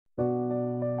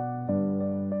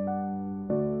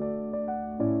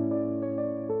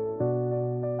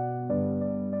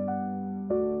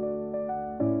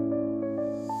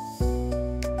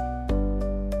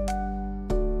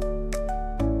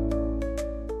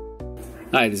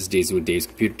Hi, this is Daisy with Dave's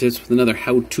Computer Tips with another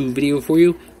how-to video for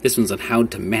you. This one's on how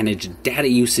to manage data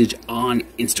usage on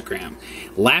Instagram.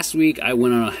 Last week I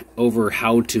went over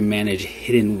how to manage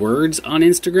hidden words on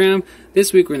Instagram.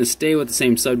 This week we're going to stay with the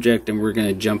same subject and we're going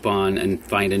to jump on and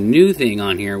find a new thing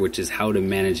on here, which is how to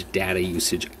manage data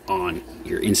usage on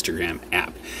your Instagram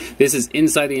app. This is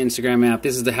inside the Instagram app.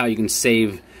 This is how you can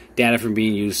save data from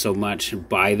being used so much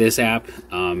by this app,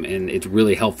 and it's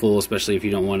really helpful, especially if you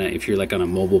don't want to, if you're like on a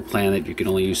mobile plan that you can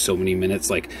only use so many minutes,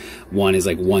 like one is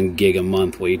like 1 gig a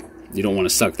month. Well, you don't want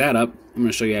to suck that up. I'm going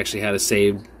to show you actually how to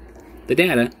save the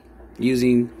data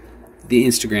using the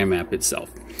Instagram app itself.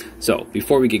 So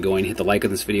before we get going, hit the like on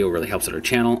this video. It really helps out our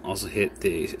channel. Also hit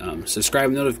the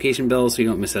subscribe notification bell so you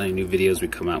don't miss out on any new videos we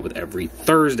come out with every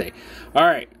Thursday. All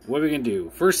right, what are we going to do?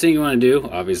 First thing you want to do,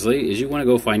 obviously, is you want to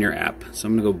go find your app. So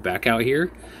I'm going to go back out here,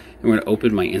 and we're going to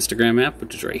open my Instagram app,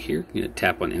 which is right here. You're going to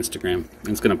tap on Instagram, and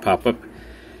it's going to pop up.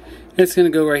 It's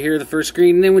going to go right here, the first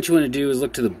screen, and then what you want to do is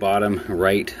look to the bottom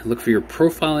right. Look for your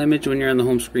profile image when you're on the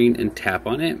home screen and tap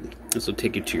on it. This will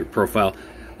take you to your profile.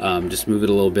 Just move it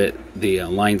a little bit. The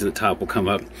lines at the top will come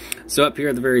up. So up here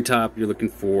at the very top, you're looking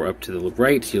for, up to the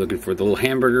right, you're looking for the little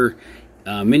hamburger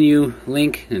menu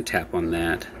link, and tap on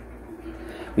that.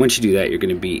 Once you do that, you're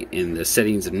going to be in the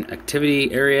settings and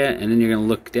activity area, and then you're going to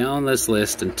look down this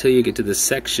list until you get to the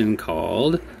section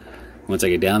called, once I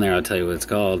get down there, I'll tell you what it's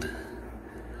called.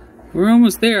 We're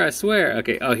almost there, I swear.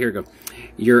 Okay, oh, here we go.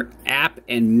 Your app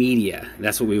and media.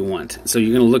 That's what we want. So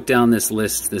you're going to look down this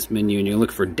list, this menu, and you're going to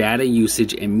look for data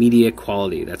usage and media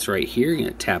quality. That's right here. You're going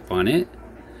to tap on it.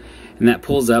 And that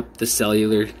pulls up the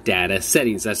cellular data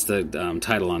settings. That's the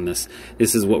title on this.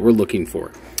 This is what we're looking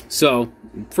for. So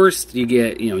first you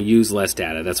get, use less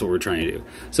data. That's what we're trying to do.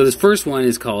 So this first one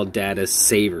is called Data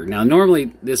Saver. Now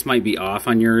normally this might be off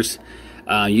on yours.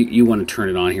 You want to turn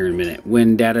it on here in a minute.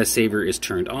 When Data Saver is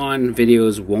turned on,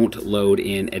 videos won't load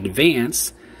in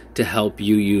advance to help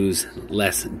you use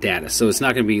less data. So it's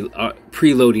not going to be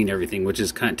preloading everything, which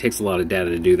is takes a lot of data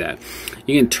to do that.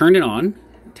 You can turn it on,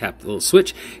 tap the little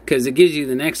switch, because it gives you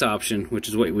the next option, which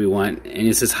is what we want, and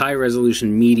it says high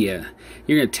resolution media.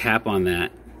 You're going to tap on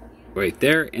that right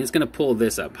there, and it's going to pull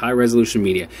this up, high resolution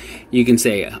media. You can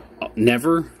say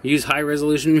never use high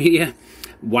resolution media,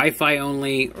 Wi-Fi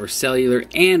only, or cellular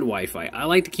and Wi-Fi. I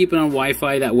like to keep it on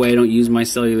Wi-Fi, that way I don't use my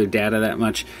cellular data that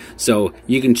much. So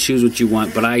you can choose what you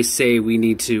want, but I say we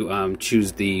need to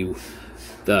choose the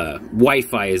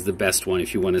Wi-Fi is the best one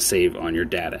if you want to save on your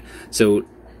data. So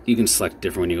you can select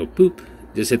different when you go boop,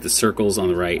 just hit the circles on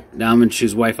the right. Now I'm going to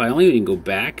choose Wi-Fi only. You can go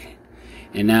back,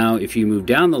 and now if you move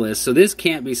down the list, so this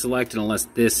can't be selected unless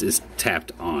this is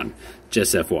tapped on,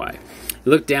 just FYI.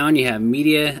 Look down, you have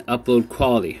media upload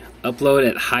quality. Upload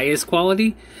at highest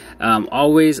quality.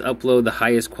 Always upload the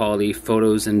highest quality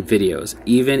photos and videos,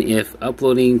 even if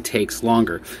uploading takes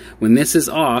longer. When this is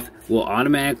off, we'll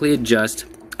automatically adjust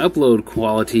upload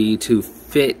quality to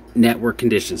fit network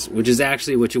conditions, which is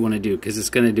actually what you want to do, because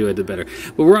it's going to do it the better.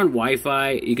 But we're on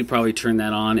Wi-Fi. You could probably turn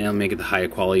that on and make it the higher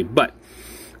quality, but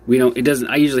we don't. It doesn't.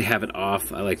 I usually have it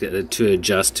off. I like to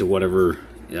adjust to whatever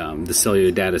the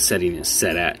cellular data setting is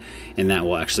set at, and that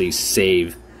will actually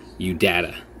save you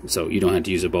data, so you don't have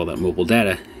to use up all that mobile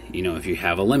data. If you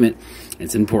have a limit,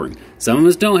 it's important. Some of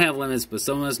us don't have limits, but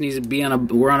some of us need to be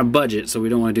we're on a budget, so we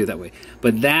don't want to do it that way.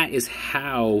 But that is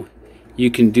how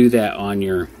you can do that on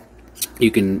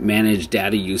you can manage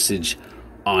data usage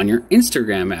on your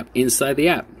Instagram app inside the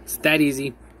app. It's that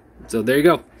easy. So there you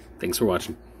go. Thanks for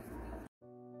watching.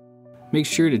 Make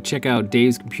sure to check out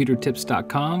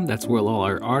DavesComputerTips.com. That's where all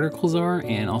our articles are,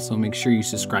 and also make sure you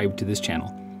subscribe to this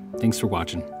channel. Thanks for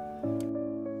watching.